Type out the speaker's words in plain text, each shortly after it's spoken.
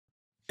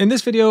In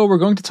this video, we're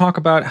going to talk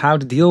about how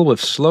to deal with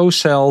slow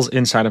cells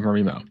inside of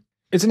Marimo.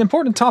 It's an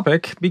important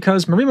topic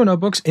because Marimo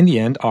notebooks in the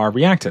end are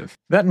reactive.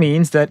 That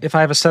means that if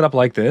I have a setup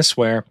like this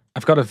where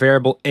I've got a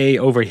variable a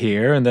over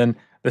here and then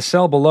the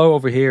cell below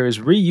over here is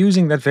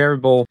reusing that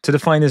variable to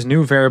define this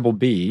new variable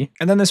b,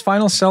 and then this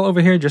final cell over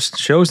here just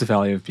shows the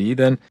value of b,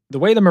 then the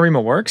way the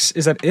Marimo works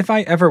is that if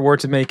I ever were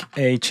to make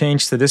a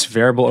change to this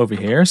variable over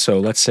here, so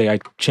let's say I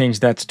change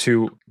that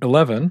to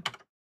 11,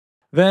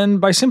 then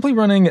by simply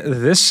running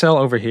this cell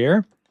over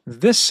here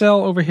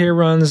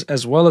runs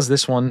as well as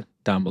this one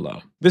down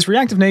below. This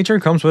reactive nature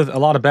comes with a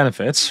lot of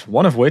benefits,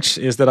 one of which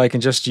is that I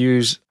can just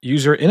use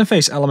user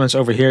interface elements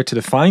over here to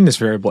define this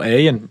variable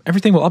a and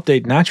everything will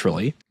update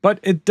naturally. But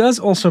it does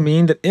also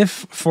mean that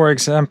if, for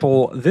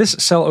example, this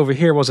cell over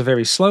here was a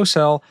very slow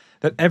cell,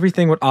 that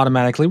everything would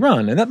automatically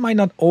run, and that might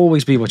not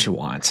always be what you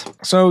want.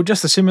 So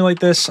just to simulate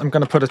this, I'm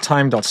going to put a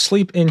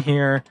time.sleep in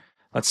here.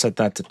 Let's set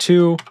that to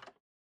 2.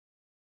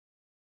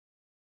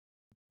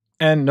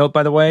 And note,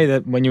 by the way,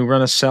 that when you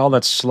run a cell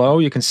that's slow,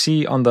 you can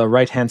see on the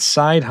right-hand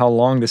side how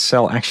long the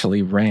cell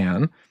actually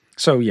ran.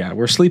 So yeah,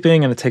 we're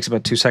sleeping and it takes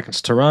about 2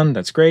 seconds to run.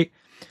 That's great.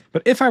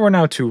 But if I were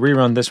now to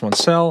rerun this one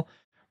cell,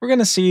 we're going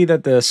to see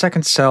that the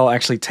second cell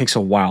actually takes a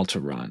while to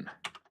run.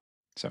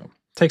 So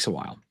it takes a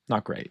while.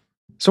 Not great.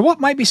 So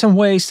what might be some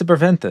ways to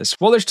prevent this?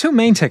 Well, there's two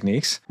main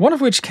techniques, one of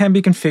which can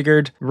be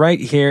configured right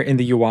here in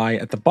the UI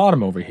at the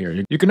bottom over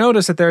here. You can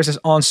notice that there's this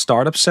on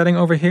startup setting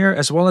over here,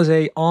 as well as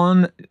a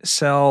on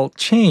cell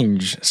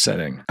change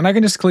setting. And I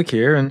can just click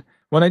here, and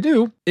when I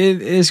do,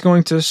 it is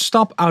going to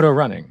stop auto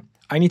running.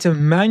 I need to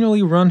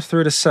manually run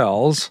through the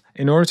cells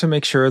in order to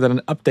make sure that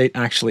an update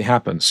actually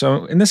happens.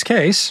 So in this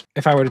case,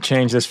 if I were to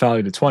change this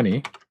value to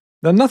 20,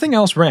 then nothing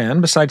else ran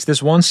besides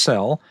this one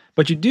cell,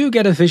 but you do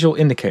get a visual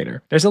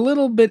indicator. There's a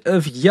little bit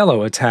of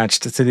yellow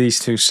attached to these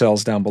two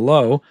cells down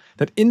below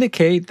that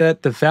indicate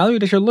that the value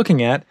that you're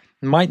looking at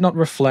might not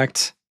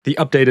reflect the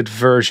updated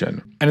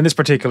version. And in this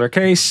particular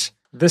case,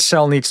 this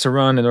cell needs to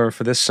run in order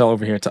for this cell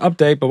over here to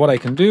update, but what I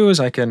can do is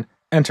I can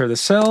enter the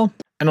cell,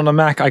 and on a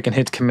Mac I can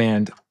hit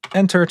Command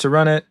Enter to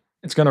run it.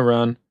 It's going to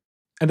run.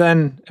 And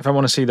then if I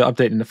want to see the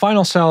update in the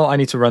final cell, I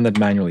need to run that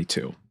manually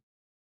too.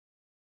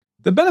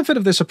 The benefit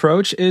of this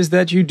approach is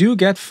that you do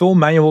get full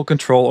manual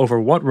control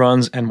over what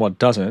runs and what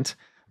doesn't.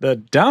 The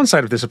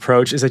downside of this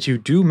approach is that you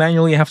do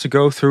manually have to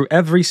go through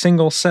every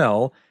single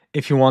cell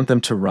if you want them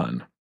to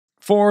run.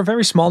 For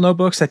very small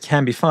notebooks, that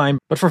can be fine,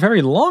 but for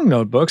very long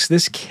notebooks,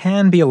 this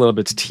can be a little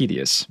bit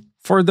tedious.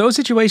 For those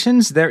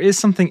situations, there is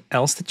something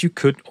else that you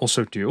could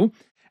also do,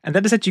 and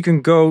that is that you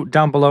can go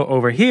down below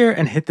over here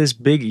and hit this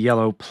big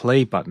yellow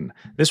play button.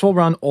 This will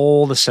run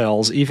all the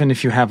cells, even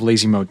if you have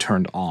lazy mode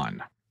turned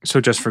on. So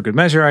just for good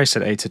measure, I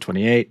set 8 to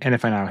 28, and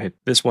if I now hit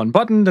this one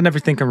button, then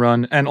everything can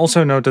run, and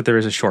also note that there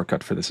is a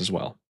shortcut for this as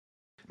well.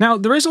 Now,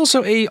 there is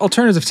also an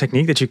alternative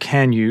technique that you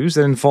can use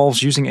that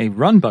involves using a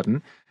run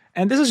button,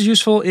 and this is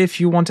useful if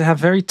you want to have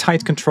very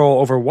tight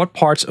control over what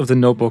parts of the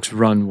notebooks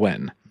run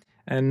when.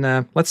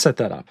 And let's set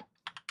that up.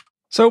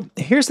 So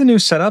here's the new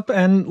setup,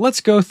 and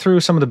let's go through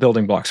some of the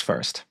building blocks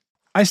first.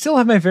 I still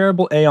have my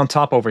variable a on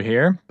top over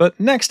here, but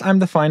next I'm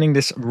defining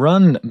this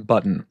run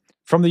button.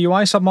 From the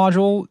UI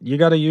submodule, you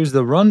gotta use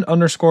the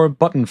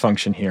run_button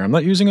function here. I'm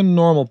not using a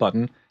normal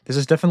button. This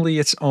is definitely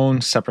its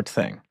own separate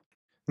thing.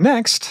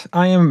 Next,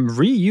 I am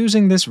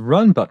reusing this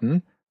run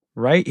button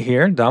right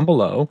here down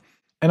below,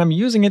 and I'm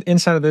using it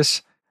inside of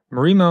this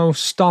marimo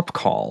stop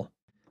call.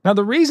 Now,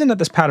 the reason that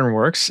this pattern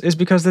works is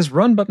because this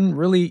run button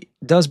really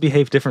does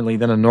behave differently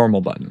than a normal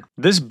button.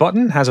 This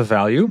button has a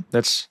value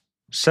that's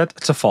set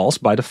to false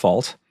by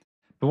default,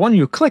 but when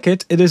you click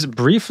it, it is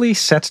briefly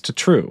set to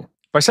true.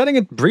 By setting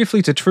it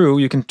briefly to true,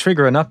 you can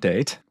trigger an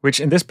update, which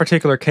in this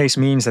particular case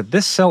means that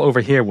this cell over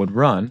here would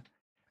run,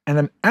 and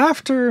then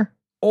after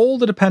all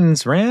the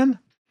dependents ran,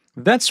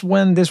 that's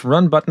when this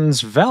run button's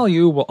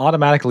value will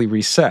automatically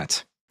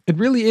reset. It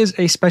really is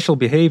a special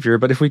behavior,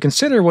 but if we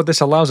consider what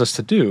this allows us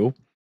to do,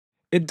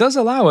 it does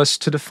allow us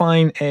to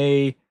define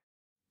a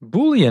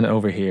Boolean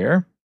over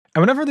here,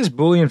 and whenever this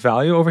Boolean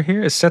value over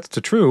here is set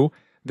to true,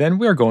 then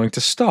we are going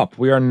to stop.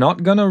 We are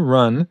not going to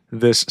run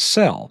this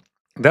cell.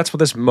 That's what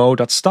this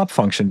mo.stop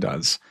function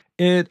does.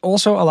 It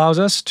also allows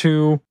us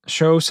to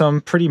show some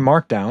pretty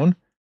markdown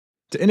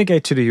to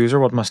indicate to the user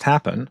what must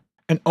happen,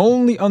 and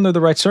only under the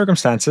right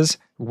circumstances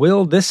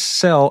will this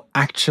cell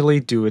actually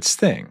do its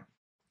thing.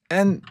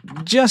 And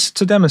just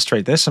to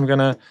demonstrate this, I'm going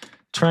to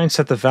try and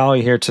set the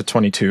value here to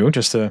 22,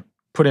 just to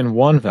put in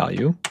one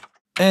value.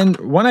 And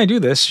when I do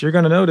this, you're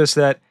going to notice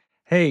that,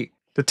 hey,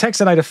 the text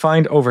that I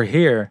defined over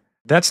here,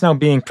 that's now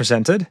being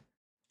presented.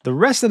 The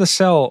rest of the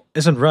cell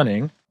isn't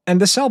running. And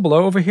the cell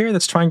below over here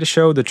that's trying to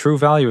show the true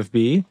value of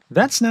b,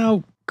 that's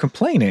now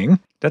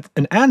complaining that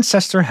an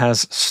ancestor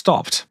has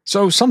stopped.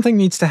 So something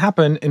needs to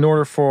happen in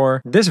order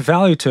for this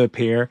value to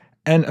appear,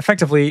 and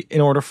effectively in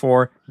order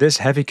for this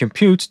heavy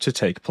compute to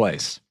take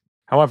place.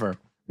 However,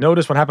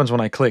 notice what happens when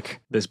I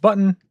click this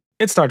button.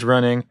 It starts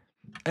running,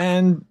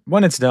 and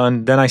when it's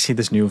done, then I see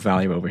this new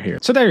value over here.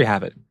 So there you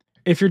have it.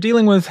 If you're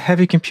dealing with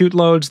heavy compute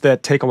loads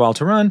that take a while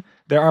to run,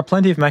 there are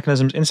plenty of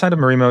mechanisms inside of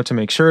Marimo to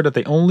make sure that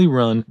they only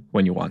run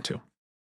when you want to.